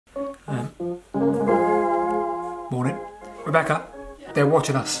Rebecca, they're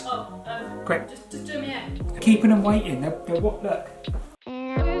watching us. Oh, Great. Just do me in. Keeping them waiting. They're what? Look.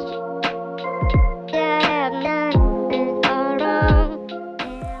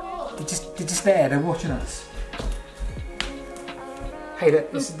 They're just there. They're watching us. Hey,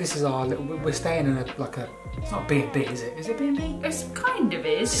 look, this is our little. We're staying in like a. It's not a B&B, is it? Is it B&B? It's kind of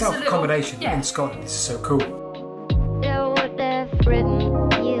is. Self-accommodation Yeah. in Scotland. This is so cool. What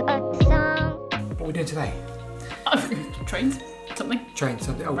are we doing today? Trains? Something? Trains.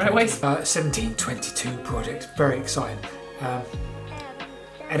 Oh, Railways. 1722 project. Very exciting.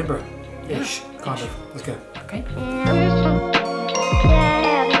 Edinburgh-ish, kind of. Let's go. Okay.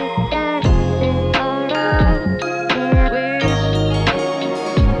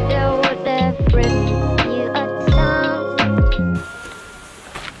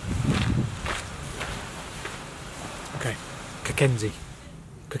 Okay. Cockenzie.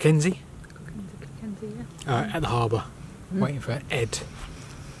 Cockenzie? At the harbour, waiting for Ed. It's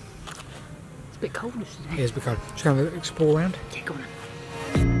a bit coldish today. Here's the code. Just going to explore around. Yeah, go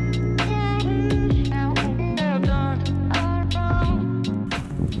on.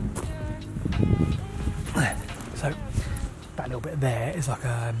 So that little bit there is like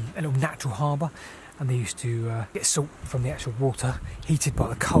a little natural harbour, and they used to get salt from the actual water, heated by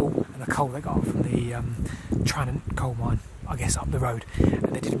the coal, and the coal they got from the Tranent coal mine, I guess, up the road. And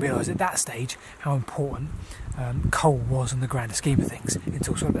they didn't realise at that stage how important coal was in the grander scheme of things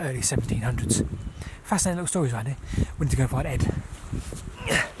until sort of early 1700s. Fascinating little stories around here. We need to go and find Ed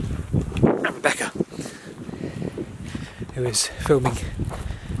and Rebecca, who is filming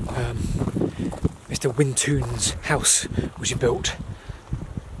Mr. Wintoun's house, which he built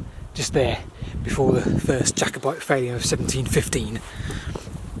just there before the first Jacobite failure of 1715.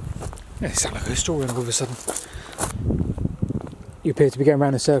 You sound like a historian all of a sudden. You appear to be going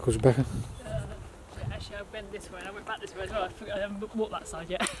around in circles, Rebecca. Actually, I went this way and I went back this way as well. I haven't walked that side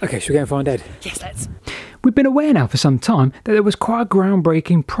yet. Okay, should we go and find Ed? Yes, let's. We've been aware now for some time that there was quite a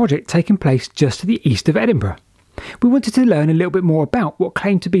groundbreaking project taking place just to the east of Edinburgh. We wanted to learn a little bit more about what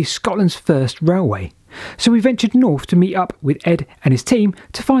claimed to be Scotland's first railway. So we ventured north to meet up with Ed and his team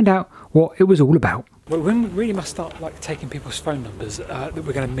to find out what it was all about. Well, we really must start like taking people's phone numbers that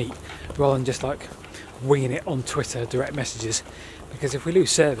we're going to meet, rather than just like winging it on Twitter, direct messages, because if we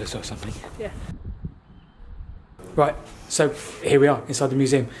lose service or something. Yeah. Right, so here we are inside the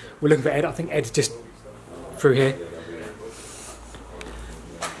museum. We're looking for Ed. I think Ed's just through here.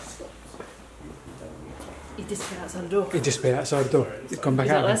 He disappeared outside the door. He disappeared outside the door. He's gone back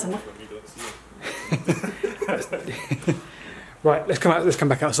He's out. out there somewhere. Right, let's come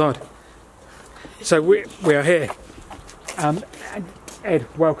back outside. So we are here. Ed,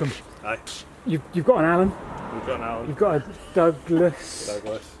 welcome. Hi. You've got an Alan. We've got an Alan. You've got a Douglas.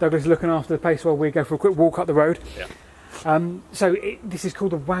 Douglas looking after the place while we go for a quick walk up the road. Yeah. So this is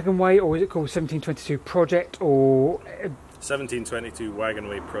called the Wagon Way, or is it called 1722 Project, or 1722 Wagon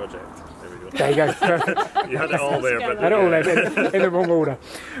Way Project. There we go. there you go. You had it all there, but Had it all there in the wrong order.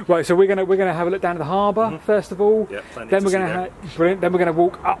 Right, so we're gonna have a look down at the harbour first of all. Yeah, plenty Then to we're see gonna there. brilliant. Then we're gonna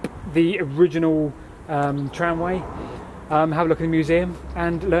walk up the original tramway, have a look at the museum,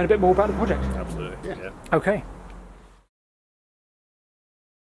 and learn a bit more about the project. Absolutely. Yeah. Okay.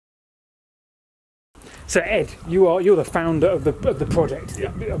 So Ed, you're the founder of the project.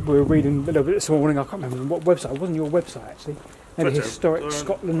 Yeah. We were reading a little bit this morning. I can't remember what website. It wasn't your website actually. Maybe Twitter. Historic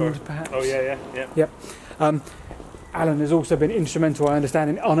Scotland, perhaps. Oh yeah. Yep. Alan has also been instrumental, I understand,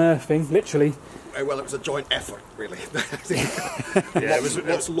 in unearthing, literally. Well, it was a joint effort, really. Yeah, it was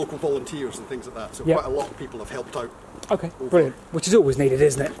lots of local volunteers and things like that. So Yep. quite a lot of people have helped out. Okay, brilliant. Which is always needed,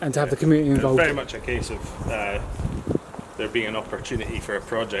 isn't it? And to have the community involved. very much a case of there being an opportunity for a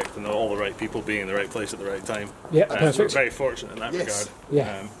project and all the right people being in the right place at the right time. Yeah, So we're perfect. very fortunate in that Yes. regard.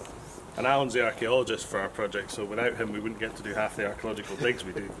 Yeah. And Alan's the archaeologist for our project, so without him we wouldn't get to do half the archaeological digs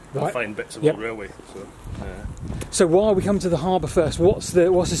we do. Right. Find bits of Yep. old railway. So, So why we come to the harbour first? What's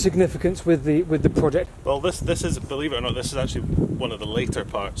the significance with the project? well, this is, believe it or not, this is actually one of the later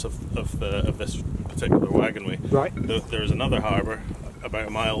parts of this particular wagonway. Right. There is another harbour about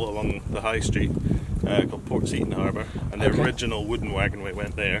a mile along the high street called Port Seton Harbour, and the Okay. original wooden wagonway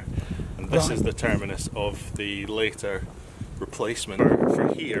went there, and this Right. is the terminus of the later replacement.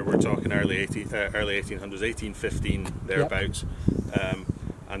 For here, we're talking early 1800s, 1815 thereabouts,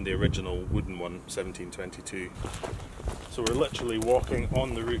 and the original wooden one, 1722. So we're literally walking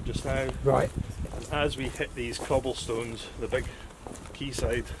on the route just now. Right. And as we hit these cobblestones, the big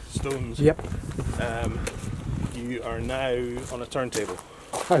quayside stones, Yep. you are now on a turntable.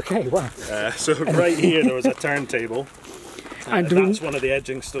 Okay. Wow. So right here there was a turntable, And that's one of the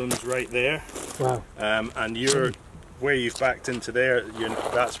edging stones right there. wow. And you're where you've backed into there,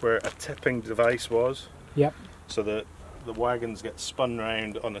 that's where a tipping device was. Yep. So the wagons get spun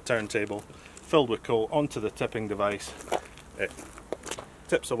round on a turntable, filled with coal onto the tipping device. It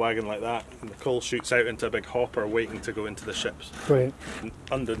tips the wagon like that, and the coal shoots out into a big hopper waiting to go into the ships. Brilliant. And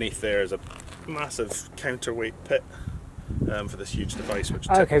underneath there is a massive counterweight pit for this huge device, which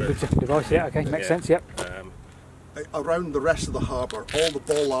Okay, with different device. Yeah. Okay, makes sense. Yep. Around the rest of the harbour, all the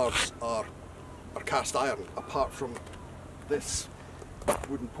bollards are cast iron, apart from this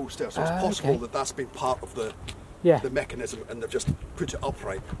wooden post there. So it's possible that that's been part of the mechanism, and they've just put it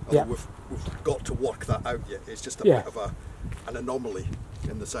upright. Yeah. We've got to work that out yet. It's just a bit of an anomaly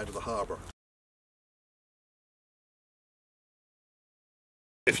in the side of the harbour.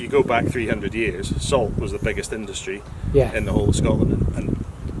 If you go back 300 years, salt was the biggest industry Yeah. in the whole of Scotland, and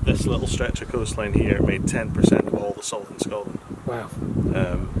this little stretch of coastline here made 10% of all the salt in Scotland. Wow.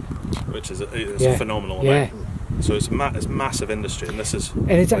 Which is a phenomenal amount. So it's massive industry, and this is.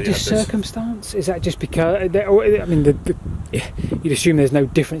 And is that just circumstance? Is that just because? I mean, you'd assume there's no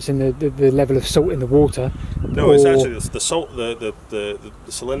difference in the level of salt in the water. No, it's actually the salt. The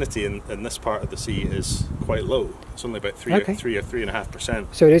salinity in this part of the sea is quite low. It's only about 3 or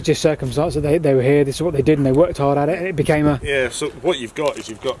 3.5%. So it is just circumstance that they were here. This is what they did, and they worked hard at it, and it became a. Yeah. So what you've got is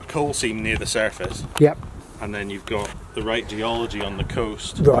you've got a coal seam near the surface. Yep. And then you've got the right geology on the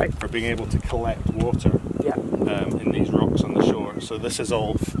coast for being able to collect water in these rocks on the shore. So this has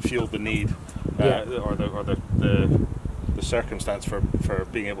all fueled the need or the circumstance for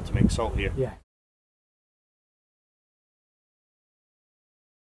being able to make salt here. Yeah.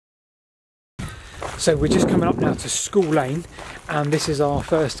 So we're just coming up now to School Lane, and this is our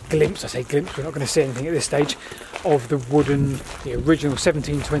first glimpse, I say glimpse, we're not going to see anything at this stage, of the original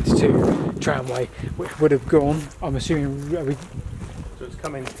 1722 tramway, which would have gone, I'm assuming... So it's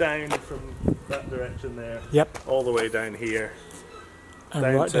coming down from that direction there, all the way down here, and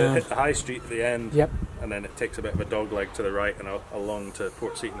down right to down. hit the high street at the end, Yep. and then it takes a bit of a dogleg to the right and along to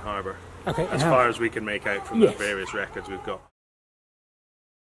Port Seton Harbour, Okay, as far as we can make out from the various records we've got.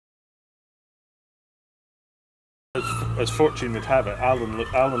 As fortune would have it, Alan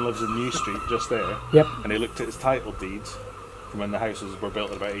lives in New Street, just there. Yep. And he looked at his title deeds from when the houses were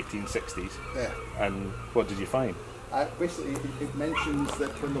built in about 1860s. Yeah. And what did you find? Basically, it mentions that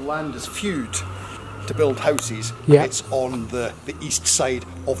when the land is fewed to build houses, it's on the east side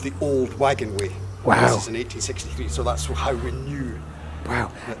of the old wagonway. Wow. This is in 1863, so that's how we knew.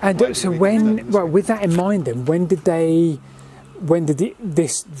 Wow. And so with that in mind then, when did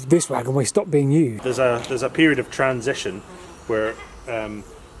this wagonway stop being used? There's a period of transition where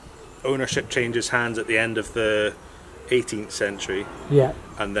ownership changes hands at the end of the 18th century. Yeah.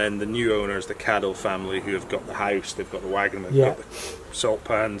 And then the new owners, the Cadell family, who have got the house, they've got the wagon, they've got the salt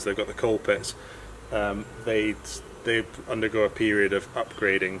pans, they've got the coal pits. They undergo a period of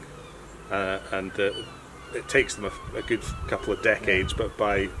upgrading, and it takes them a good couple of decades, but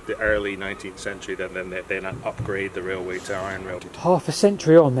by the early 19th century then they upgrade the railway to iron rail. Half a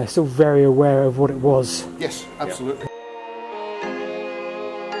century on, they're still very aware of what it was. Yes, absolutely.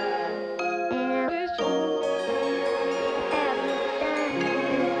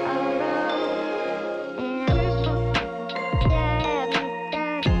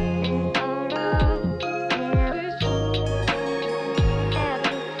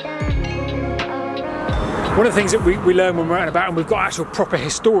 One of the things that we learn when we're out and about, and we've got actual proper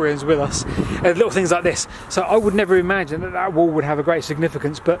historians with us, little things like this. So I would never imagine that wall would have a great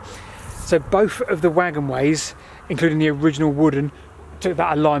significance, but so both of the wagonways, including the original wooden, took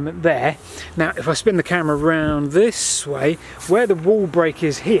that alignment there. Now if I spin the camera around this way, where the wall break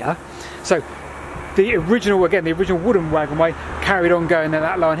is here, so the original wooden wagonway carried on going down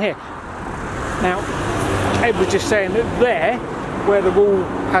that line here. Now Ed was just saying that there, where the wall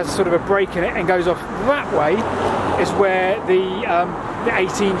has sort of a break in it and goes off that way, is where the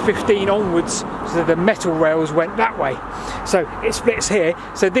 1815 onwards, so the metal rails went that way. So it splits here.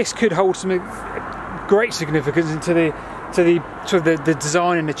 So this could hold some great significance into the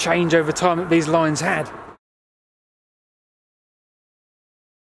design and the change over time that these lines had.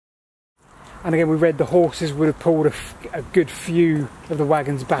 And again, we read the horses would have pulled a good few of the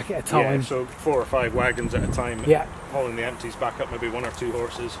wagons back at a time. Yeah, so 4 or 5 wagons at a time, hauling the empties back up, maybe 1 or 2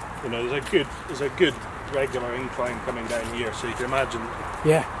 horses. You know, there's a good regular incline coming down here, so you can imagine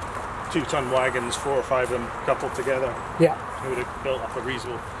 2-ton wagons, 4 or 5 of them coupled together. Yeah. It would have built up a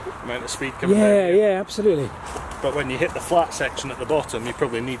reasonable amount of speed coming down here. Yeah, absolutely. But when you hit the flat section at the bottom, you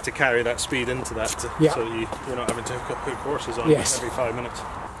probably need to carry that speed into that so that you're not having to hook horses on every 5 minutes.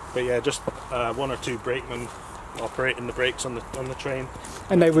 But yeah, just 1 or 2 brakemen operating the brakes on the train.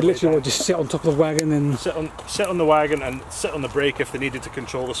 And they would literally just sit on top of the wagon and sit on the wagon and sit on the brake if they needed to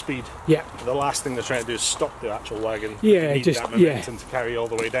control the speed. Yeah. The last thing they're trying to do is stop the actual wagon. Yeah, they need just that momentum to carry all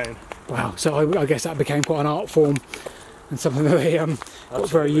the way down. Wow. So I guess that became quite an art form and something that they got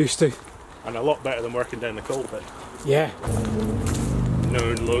very used to. And a lot better than working down the coal pit. Yeah.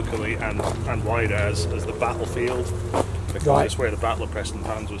 Known locally and wider as the battlefield, because it's where the Battle of Preston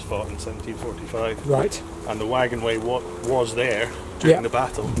Pans was fought in 1745. Right. And the wagonway was there during the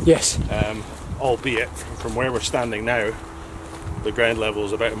battle. Yes. Albeit from where we're standing now, the ground level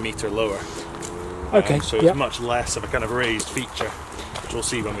is about a metre lower. Okay. So it's much less of a kind of raised feature, which we'll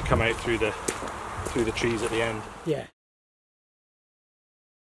see when we come out through the trees at the end. Yeah.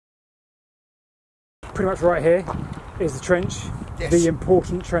 Pretty much right here is the trench, the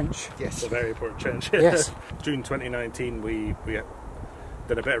important trench. Yes. It's a very important trench. Yes. June 2019 we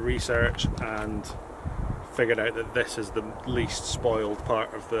did a bit of research and figured out that this is the least spoiled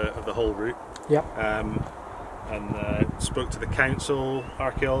part of the whole route. Yep. And spoke to the council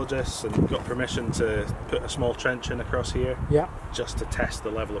archaeologists and got permission to put a small trench in across here. Yeah. Just to test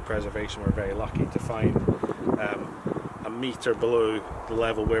the level of preservation. We're very lucky to find a metre below the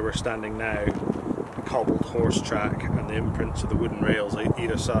level where we're standing now, a cobbled horse track and the imprints of the wooden rails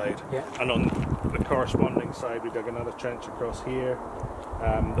either side. Yeah. And on the corresponding side we dug another trench across here.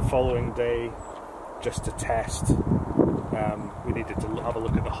 The following day, just to test, we needed to have a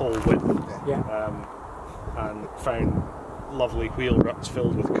look at the whole width. Yeah. And found lovely wheel ruts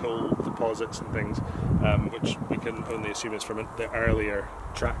filled with coal deposits and things, which we can only assume is from the earlier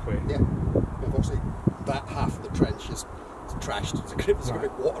trackway. Yeah. Obviously, that half of the trench is trashed. There's a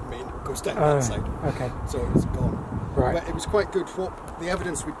big water main that goes down that side. Okay. So it's gone. Right. But it was quite good. What the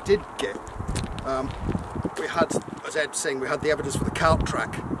evidence we did get, we had, as Ed's saying, we had the evidence for the cart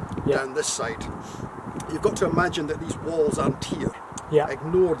track down this side. You've got to imagine that these walls aren't here. Yeah.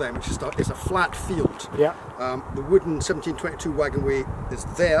 Ignore them. It's a flat field. Yeah. The wooden 1722 wagonway is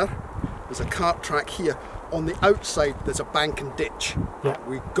there. There's a cart track here. On the outside, there's a bank and ditch. Yeah.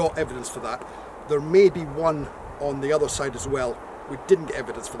 We got evidence for that. There may be one on the other side as well. We didn't get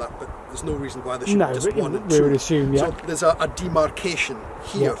evidence for that, but there's no reason why there shouldn't be just one and two. We would assume, So there's a demarcation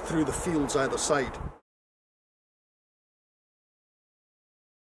here through the fields either side.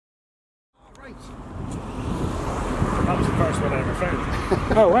 Right. That was the first one I ever found.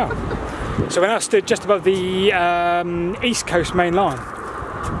 Oh wow. So we're now stood just above the East Coast main line.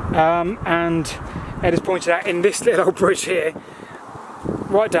 And Ed has pointed out in this little old bridge here,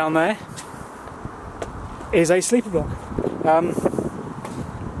 right down there, is a sleeper block. A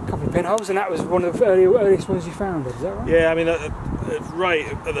couple of pinholes, and that was one of the earliest ones you found, is that right? Yeah, I mean, right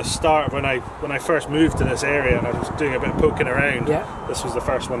at the start when I first moved to this area and I was doing a bit of poking around, this was the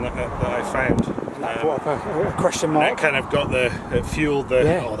first one that I found. And that brought up a question mark. And it kind of it fueled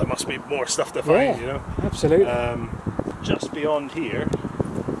the, oh, there must be more stuff to find, you know? Absolutely. Just beyond here,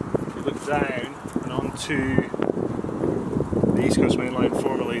 if you look down and onto the East Coast Main Line,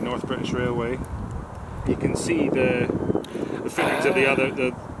 formerly North British Railway, you can see the fittings of the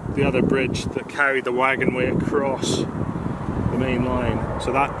other bridge that carried the wagonway across the main line.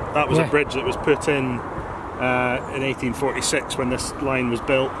 So that was a bridge that was put in 1846 when this line was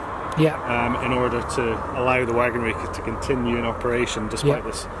built. Yeah. In order to allow the wagonway to continue in operation despite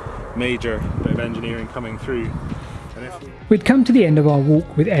this major bit of engineering coming through. We'd come to the end of our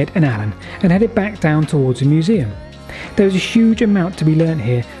walk with Ed and Alan and headed back down towards the museum. There was a huge amount to be learnt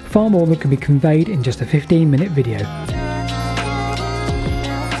here, far more than can be conveyed in just a 15-minute video.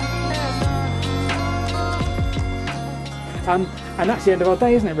 And that's the end of our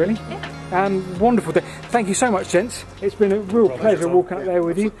day, isn't it, really? Yeah. Wonderful day. Thank you so much, gents. It's been a real pleasure walking up there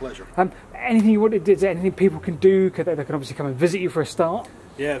with you. Pleasure. Anything you wanted, is there anything people can do? They can obviously come and visit you for a start.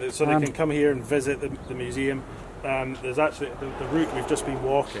 Yeah, so they can come here and visit the museum. There's actually the route we've just been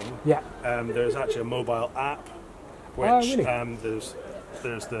walking. Yeah. There's actually a mobile app, which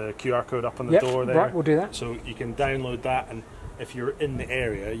there's the QR code up on the door there. Right, we'll do that. So you can download that, and if you're in the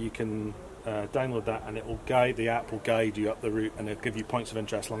area, you can download that, and the app will guide you up the route, and it'll give you points of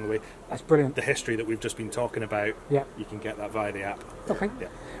interest along the way. That's brilliant. The history that we've just been talking about, you can get that via the app. Okay. Yeah.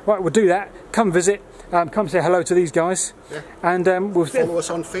 Right, we'll do that. Come visit. Come say hello to these guys. Yeah. And we'll follow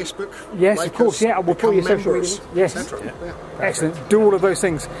us on Facebook. Yes, like of course. us, Yeah, we'll put your social media. Yes. Yeah. Excellent. Do all of those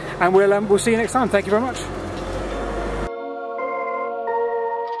things, and we'll see you next time. Thank you very much.